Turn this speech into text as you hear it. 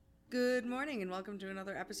Good morning and welcome to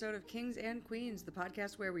another episode of Kings and Queens, the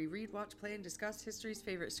podcast where we read, watch, play, and discuss history's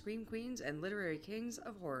favorite scream queens and literary kings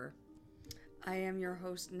of horror. I am your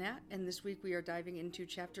host, Nat, and this week we are diving into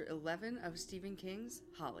Chapter 11 of Stephen King's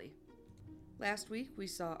Holly. Last week we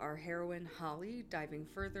saw our heroine, Holly, diving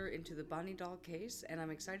further into the Bonnie doll case, and I'm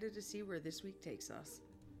excited to see where this week takes us.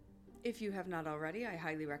 If you have not already, I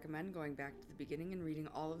highly recommend going back to the beginning and reading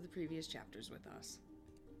all of the previous chapters with us.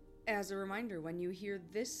 As a reminder, when you hear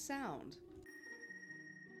this sound,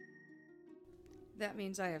 that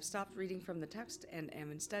means I have stopped reading from the text and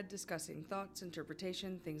am instead discussing thoughts,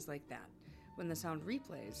 interpretation, things like that. When the sound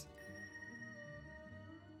replays,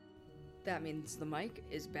 that means the mic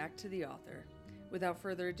is back to the author. Without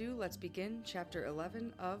further ado, let's begin Chapter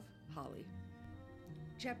 11 of Holly.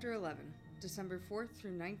 Chapter 11, December 4th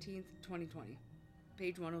through 19th, 2020.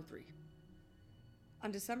 Page 103.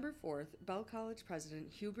 On December 4th, Bell College President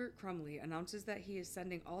Hubert Crumley announces that he is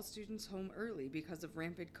sending all students home early because of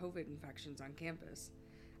rampant COVID infections on campus.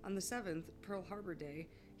 On the 7th, Pearl Harbor Day,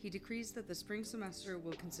 he decrees that the spring semester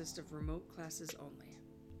will consist of remote classes only.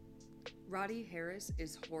 Roddy Harris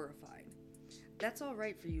is horrified. "That's all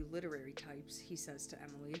right for you literary types," he says to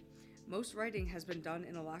Emily. "Most writing has been done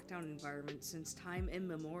in a lockdown environment since time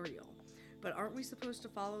immemorial. But aren't we supposed to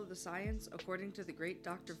follow the science according to the great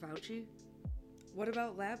Dr. Fauci? What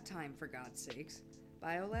about lab time, for God's sakes?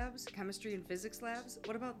 Biolabs, chemistry and physics labs?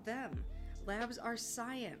 What about them? Labs are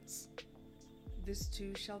science." "This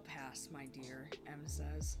too shall pass, my dear," Em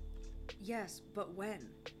says. "Yes, but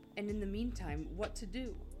when? And in the meantime, what to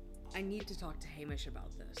do? I need to talk to Hamish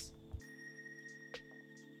about this."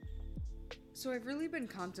 So I've really been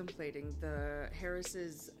contemplating the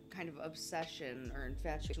Harris's kind of obsession or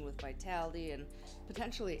infatuation with vitality and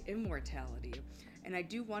potentially immortality. And I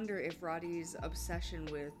do wonder if Roddy's obsession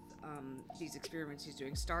with these experiments he's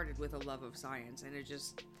doing started with a love of science, and it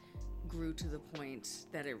just grew to the point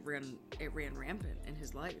that it ran rampant in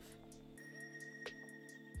his life.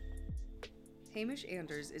 Hamish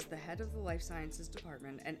Anders is the head of the Life Sciences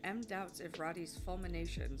Department, and M doubts if Roddy's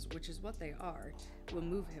fulminations, which is what they are, will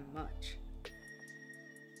move him much.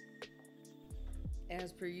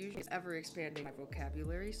 As per usual, ever-expanding my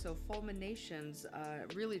vocabulary, so fulminations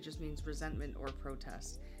really just means resentment or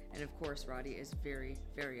protest. And of course, Roddy is very,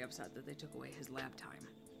 very upset that they took away his lab time.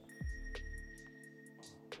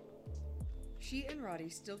 She and Roddy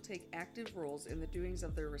still take active roles in the doings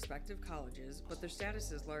of their respective colleges, but their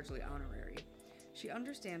status is largely honorary. She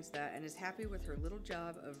understands that and is happy with her little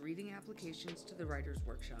job of reading applications to the writer's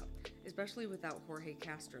workshop, especially without Jorge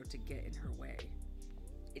Castro to get in her way.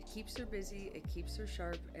 It keeps her busy, it keeps her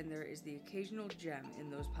sharp, and there is the occasional gem in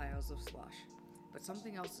those piles of slush. But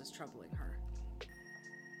something else is troubling her.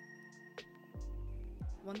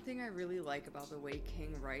 One thing I really like about the way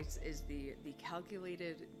King writes is the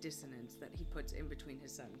calculated dissonance that he puts in between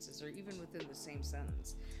his sentences, or even within the same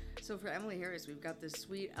sentence. So for Emily Harris, we've got this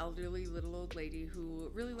sweet, elderly, little old lady who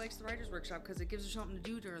really likes the writer's workshop because it gives her something to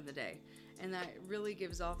do during the day. And that really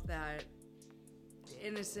gives off that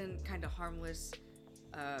innocent, kind of harmless,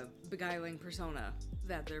 beguiling persona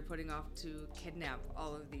that they're putting off to kidnap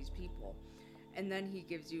all of these people. And then he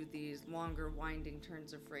gives you these longer winding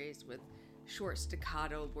turns of phrase with short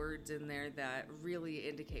staccato words in there that really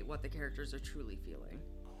indicate what the characters are truly feeling.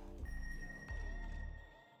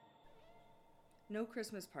 "No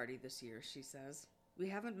Christmas party this year," she says. "We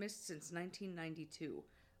haven't missed since 1992.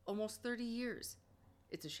 Almost 30 years.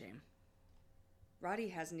 It's a shame." Roddy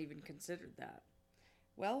hasn't even considered that.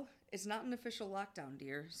 "Well, it's not an official lockdown,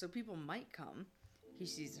 dear, so people might come." He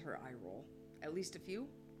sees her eye roll. "At least a few?"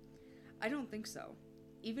 "I don't think so.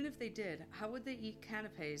 Even if they did, how would they eat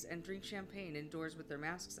canapes and drink champagne indoors with their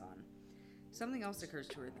masks on?" Something else occurs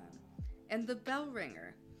to her then. "And the bell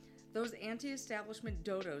ringer! Those anti-establishment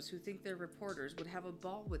dodos who think they're reporters would have a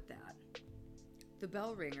ball with that." The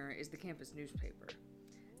Bell Ringer is the campus newspaper.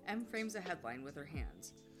 Em frames a headline with her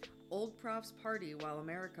hands. "Old Prof's Party While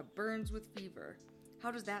America Burns with Fever. How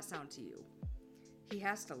does that sound to you?" He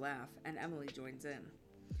has to laugh, and Emily joins in.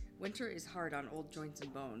 Winter is hard on old joints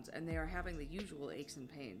and bones, and they are having the usual aches and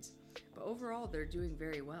pains. But overall, they're doing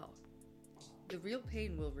very well. The real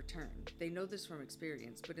pain will return. They know this from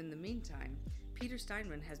experience, but in the meantime, Peter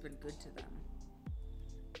Steinman has been good to them.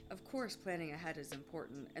 Of course, planning ahead is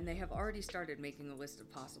important, and they have already started making a list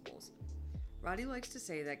of possibles. Roddy likes to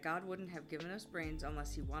say that God wouldn't have given us brains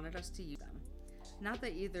unless he wanted us to use them. Not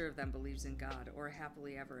that either of them believes in God or a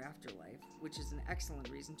happily ever after life, which is an excellent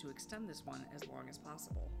reason to extend this one as long as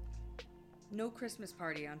possible. "No Christmas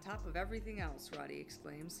party on top of everything else," Roddy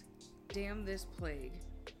exclaims. "Damn this plague."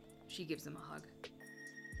 She gives him a hug.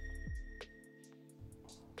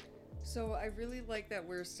 So I really like that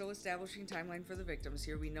we're still establishing timeline for the victims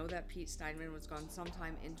here. We know that Pete Steinman was gone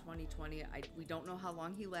sometime in 2020. We don't know how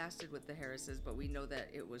long he lasted with the Harrises, but we know that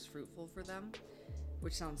it was fruitful for them,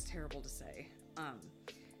 which sounds terrible to say.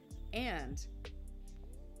 And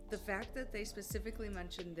the fact that they specifically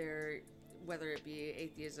mentioned their, whether it be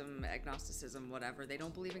atheism, agnosticism, whatever, they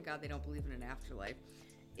don't believe in God, they don't believe in an afterlife.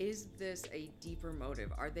 Is this a deeper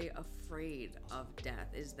motive? Are they afraid of death?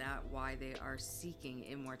 Is that why they are seeking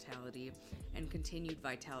immortality and continued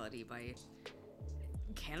vitality by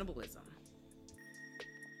cannibalism?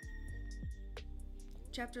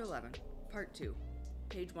 Chapter 11, Part 2,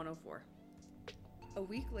 page 104. A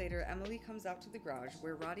week later, Emily comes out to the garage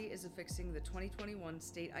where Roddy is affixing the 2021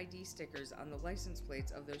 state ID stickers on the license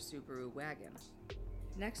plates of their Subaru wagon.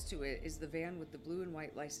 Next to it is the van with the blue and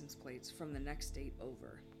white license plates from the next state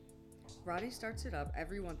over. Roddy starts it up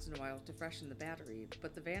every once in a while to freshen the battery,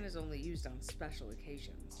 but the van is only used on special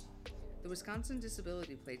occasions. The Wisconsin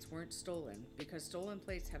disability plates weren't stolen because stolen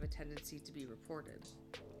plates have a tendency to be reported.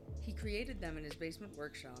 He created them in his basement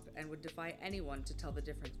workshop and would defy anyone to tell the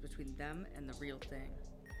difference between them and the real thing.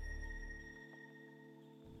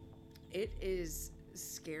 It is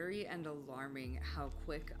scary and alarming how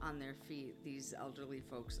quick on their feet these elderly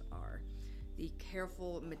folks are. The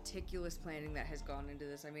careful, meticulous planning that has gone into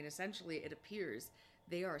this. I mean, essentially, it appears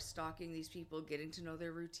they are stalking these people, getting to know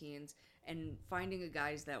their routines, and finding a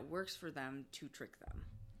guise that works for them to trick them.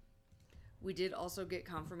 We did also get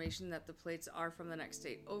confirmation that the plates are from the next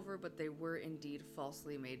state over, but they were indeed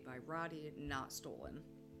falsely made by Roddy, not stolen.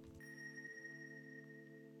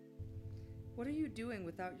 "What are you doing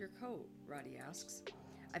without your coat?" Roddy asks.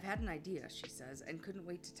 "I've had an idea," she says, "and couldn't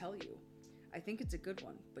wait to tell you. I think it's a good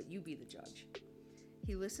one, but you be the judge."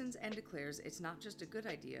 He listens and declares it's not just a good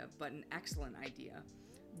idea, but an excellent idea.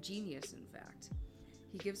 Genius, in fact.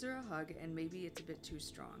 He gives her a hug, and maybe it's a bit too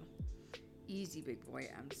strong. "Easy, big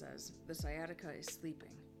boy," Em says. "The sciatica is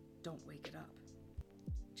sleeping. Don't wake it up."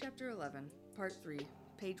 Chapter 11, Part 3,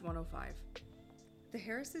 page 105. The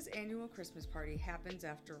Harris' annual Christmas party happens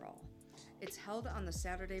after all. It's held on the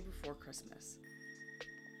Saturday before Christmas.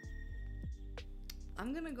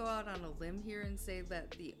 I'm gonna go out on a limb here and say that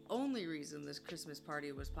the only reason this Christmas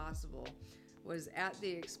party was possible was at the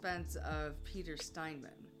expense of Peter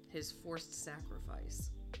Steinman, his forced sacrifice.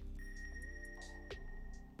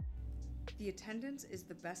 The attendance is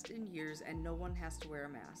the best in years and no one has to wear a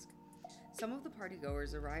mask. Some of the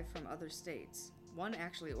partygoers arrive from other states. One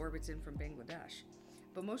actually orbits in from Bangladesh,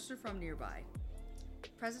 but most are from nearby.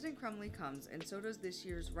 President Crumley comes, and so does this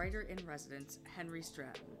year's writer-in-residence, Henry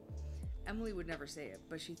Stratton. Emily would never say it,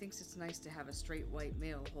 but she thinks it's nice to have a straight white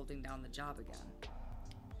male holding down the job again.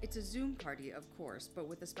 It's a Zoom party, of course, but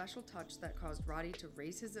with a special touch that caused Roddy to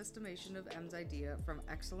raise his estimation of Em's idea from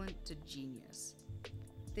excellent to genius.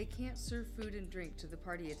 They can't serve food and drink to the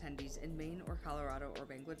party attendees in Maine or Colorado or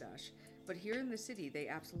Bangladesh, but here in the city they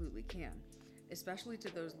absolutely can, especially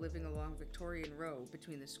to those living along Victorian Row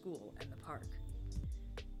between the school and the park.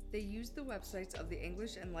 They used the websites of the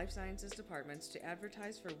English and Life Sciences departments to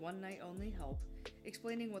advertise for one-night-only help,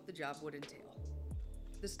 explaining what the job would entail.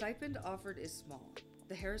 The stipend offered is small.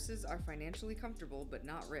 The Harrises are financially comfortable but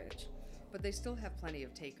not rich, but they still have plenty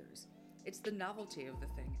of takers. It's the novelty of the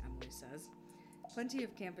thing, Emily says. Plenty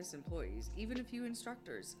of campus employees, even a few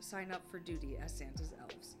instructors, sign up for duty as Santa's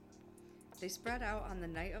elves. They spread out on the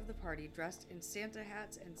night of the party dressed in Santa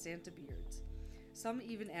hats and Santa beards. Some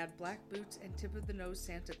even add black boots and tip-of-the-nose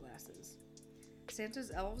Santa glasses.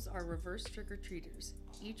 Santa's elves are reverse trick-or-treaters,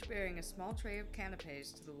 each bearing a small tray of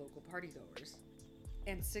canapes to the local partygoers,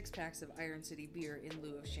 and 6 packs of Iron City beer in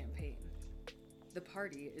lieu of champagne. The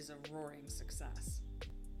party is a roaring success.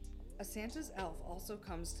 A Santa's elf also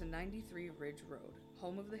comes to 93 Ridge Road,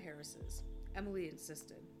 home of the Harrises. Emily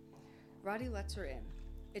insisted. Roddy lets her in.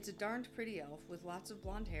 It's a darned pretty elf with lots of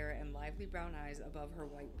blonde hair and lively brown eyes above her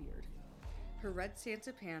white beard. Her red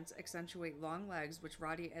Santa pants accentuate long legs which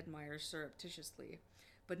Roddy admires surreptitiously,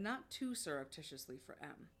 but not too surreptitiously for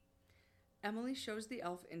Em. Emily shows the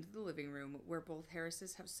elf into the living room where both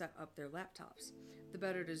Harrises have set up their laptops. The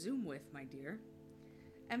better to Zoom with, my dear.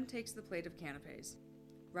 Em takes the plate of canapes.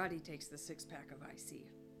 Roddy takes the 6-pack of IC.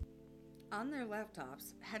 On their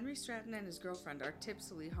laptops, Henry Stratton and his girlfriend are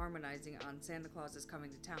tipsily harmonizing on Santa Claus is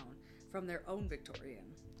Coming to Town from their own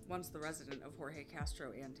Victorian, once the resident of Jorge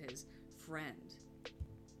Castro and his friend.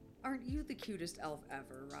 Aren't you the cutest elf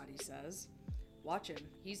ever, Roddy says. Watch him,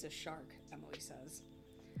 he's a shark, Emily says.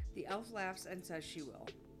 The elf laughs and says she will.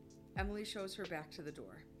 Emily shows her back to the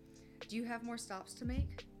door. Do you have more stops to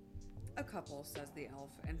make? A couple, says the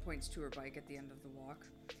elf, and points to her bike at the end of the walk.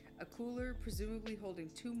 A cooler, presumably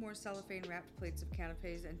holding 2 more cellophane-wrapped plates of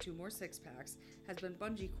canapes and 2 more six-packs, has been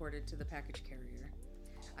bungee corded to the package carrier.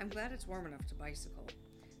 I'm glad it's warm enough to bicycle.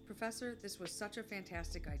 Professor, this was such a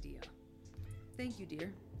fantastic idea. Thank you,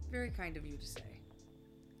 dear. Very kind of you to say.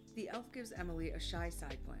 The elf gives Emily a shy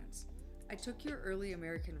side glance. I took your early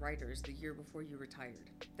American writers the year before you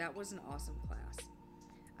retired. That was an awesome class.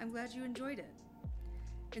 I'm glad you enjoyed it.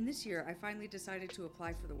 And this year, I finally decided to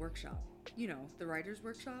apply for the workshop. You know, the writer's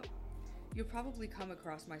workshop? You'll probably come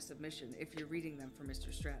across my submission if you're reading them for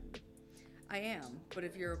Mr. Stratton. I am, but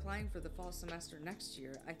if you're applying for the fall semester next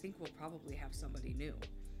year, I think we'll probably have somebody new.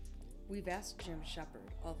 We've asked Jim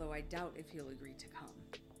Shepard, although I doubt if he'll agree to come.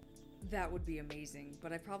 That would be amazing,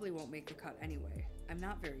 but I probably won't make the cut anyway. I'm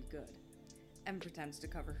not very good. Em pretends to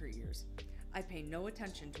cover her ears. I pay no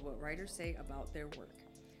attention to what writers say about their work.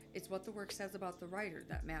 It's what the work says about the writer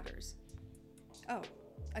that matters. Oh,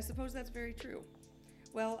 I suppose that's very true.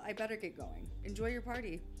 Well, I better get going. Enjoy your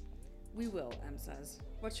party. We will, Em says.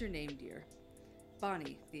 What's your name, dear?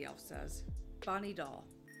 Bonnie, the elf says. Bonnie Doll.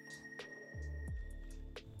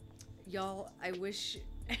 Y'all, I wish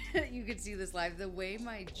you could see this live. The way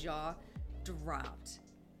my jaw dropped.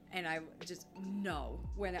 And I just, no.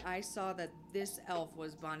 When I saw that this elf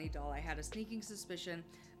was Bonnie Doll, I had a sneaking suspicion,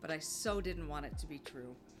 but I so didn't want it to be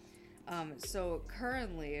true. So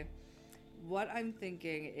currently, what I'm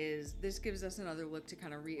thinking is this gives us another look to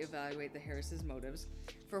kind of reevaluate the Harris's motives.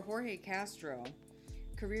 For Jorge Castro,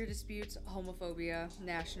 career disputes, homophobia,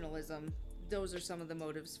 nationalism, those are some of the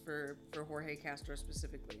motives for Jorge Castro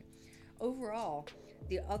specifically. Overall,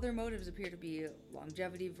 the other motives appear to be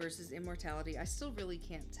longevity versus immortality. I still really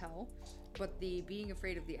can't tell, but the being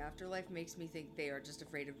afraid of the afterlife makes me think they are just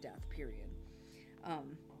afraid of death, period.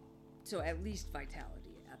 So at least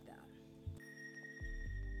vitality at that.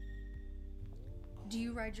 Do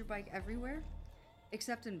you ride your bike everywhere?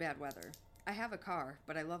 Except in bad weather. I have a car,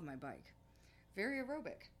 but I love my bike. Very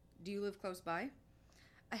aerobic. Do you live close by?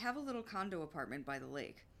 I have a little condo apartment by the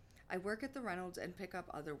lake. I work at the Reynolds and pick up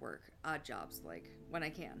other work, odd jobs, like, when I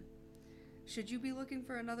can. Should you be looking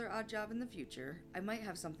for another odd job in the future, I might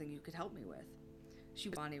have something you could help me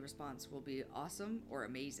with. Bonnie's response will be awesome or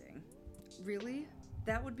amazing. Really?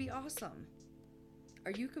 That would be awesome.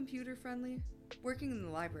 Are you computer friendly? Working in the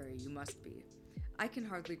library, you must be. I can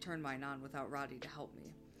hardly turn mine on without Roddy to help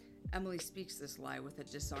me. Emily speaks this lie with a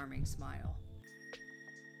disarming smile.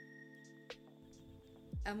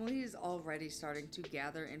 Emily is already starting to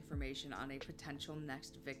gather information on a potential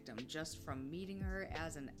next victim just from meeting her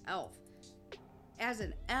as an elf. As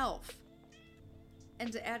an elf!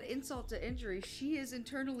 And to add insult to injury, she is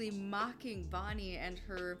internally mocking Bonnie and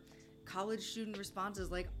her college student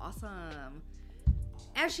responses like, awesome,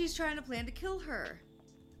 as she's trying to plan to kill her.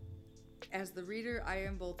 As the reader, I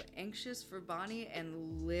am both anxious for Bonnie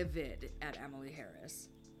and livid at Emily Harris.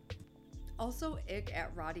 Also ick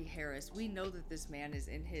at Roddy Harris. We know that this man is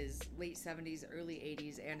in his late 70s, early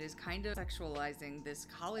 80s, and is kind of sexualizing this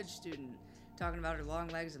college student, talking about her long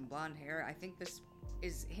legs and blonde hair. I think this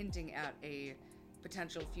is hinting at a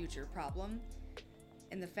potential future problem.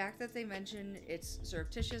 And the fact that they mention it's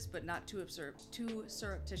surreptitious, but not too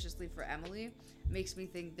surreptitiously for Emily, makes me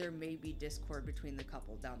think there may be discord between the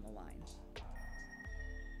couple down the line.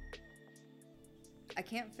 I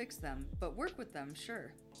can't fix them, but work with them,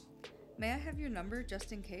 sure. May I have your number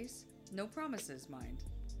just in case? No promises, mind.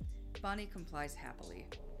 Bonnie complies happily.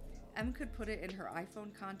 Em could put it in her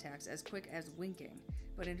iPhone contacts as quick as winking,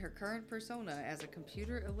 but in her current persona as a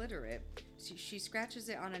computer illiterate, she scratches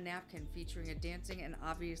it on a napkin featuring a dancing and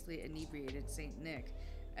obviously inebriated Saint Nick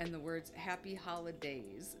and the words Happy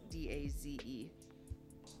Holidays, D-A-Z-E.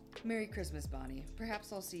 Merry Christmas, Bonnie.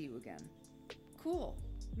 Perhaps I'll see you again. Cool.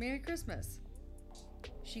 Merry Christmas.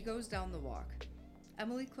 She goes down the walk.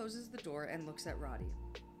 Emily closes the door and looks at Roddy.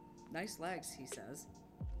 Nice legs, he says.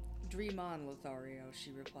 Dream on, Lothario,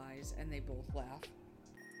 she replies, and they both laugh.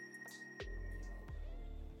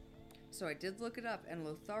 So I did look it up, and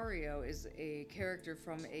Lothario is a character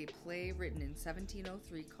from a play written in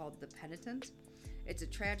 1703 called The Penitent. It's a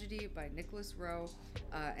tragedy by Nicholas Rowe,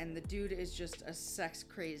 and the dude is just a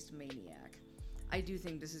sex-crazed maniac. I do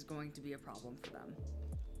think this is going to be a problem for them.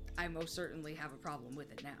 I most certainly have a problem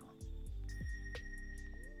with it now.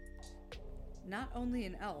 Not only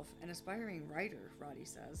an elf, an aspiring writer, Roddy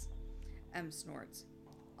says. Em snorts.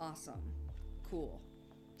 Awesome. Cool.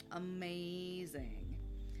 Amazing.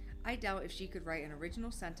 I doubt if she could write an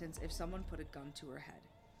original sentence if someone put a gun to her head.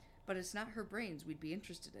 But it's not her brains we'd be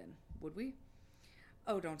interested in, would we?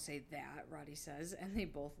 Oh, don't say that, Roddy says, and they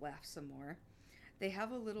both laugh some more. They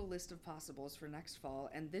have a little list of possibles for next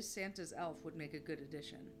fall, and this Santa's elf would make a good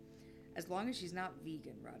addition. As long as she's not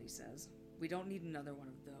vegan, Roddy says. We don't need another one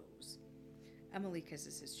of those. Emily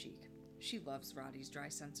kisses his cheek. She loves Roddy's dry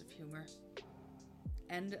sense of humor.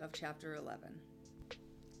 End of chapter 11.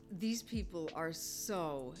 These people are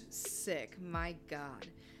so sick. My God.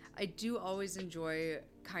 I do always enjoy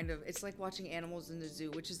it's like watching animals in the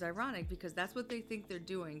zoo, which is ironic because that's what they think they're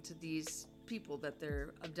doing to these people that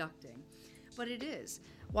they're abducting. But it is.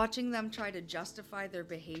 Watching them try to justify their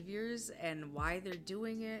behaviors and why they're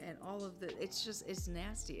doing it and all of it's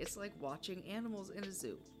nasty. It's like watching animals in a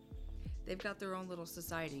zoo. They've got their own little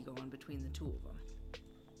society going between the two of them.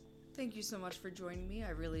 Thank you so much for joining me.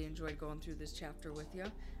 I really enjoyed going through this chapter with you.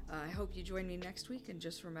 I hope you join me next week, and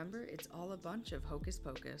just remember, it's all a bunch of hocus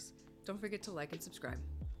pocus. Don't forget to like and subscribe.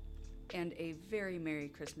 And a very Merry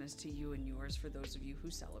Christmas to you and yours for those of you who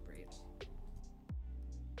celebrate.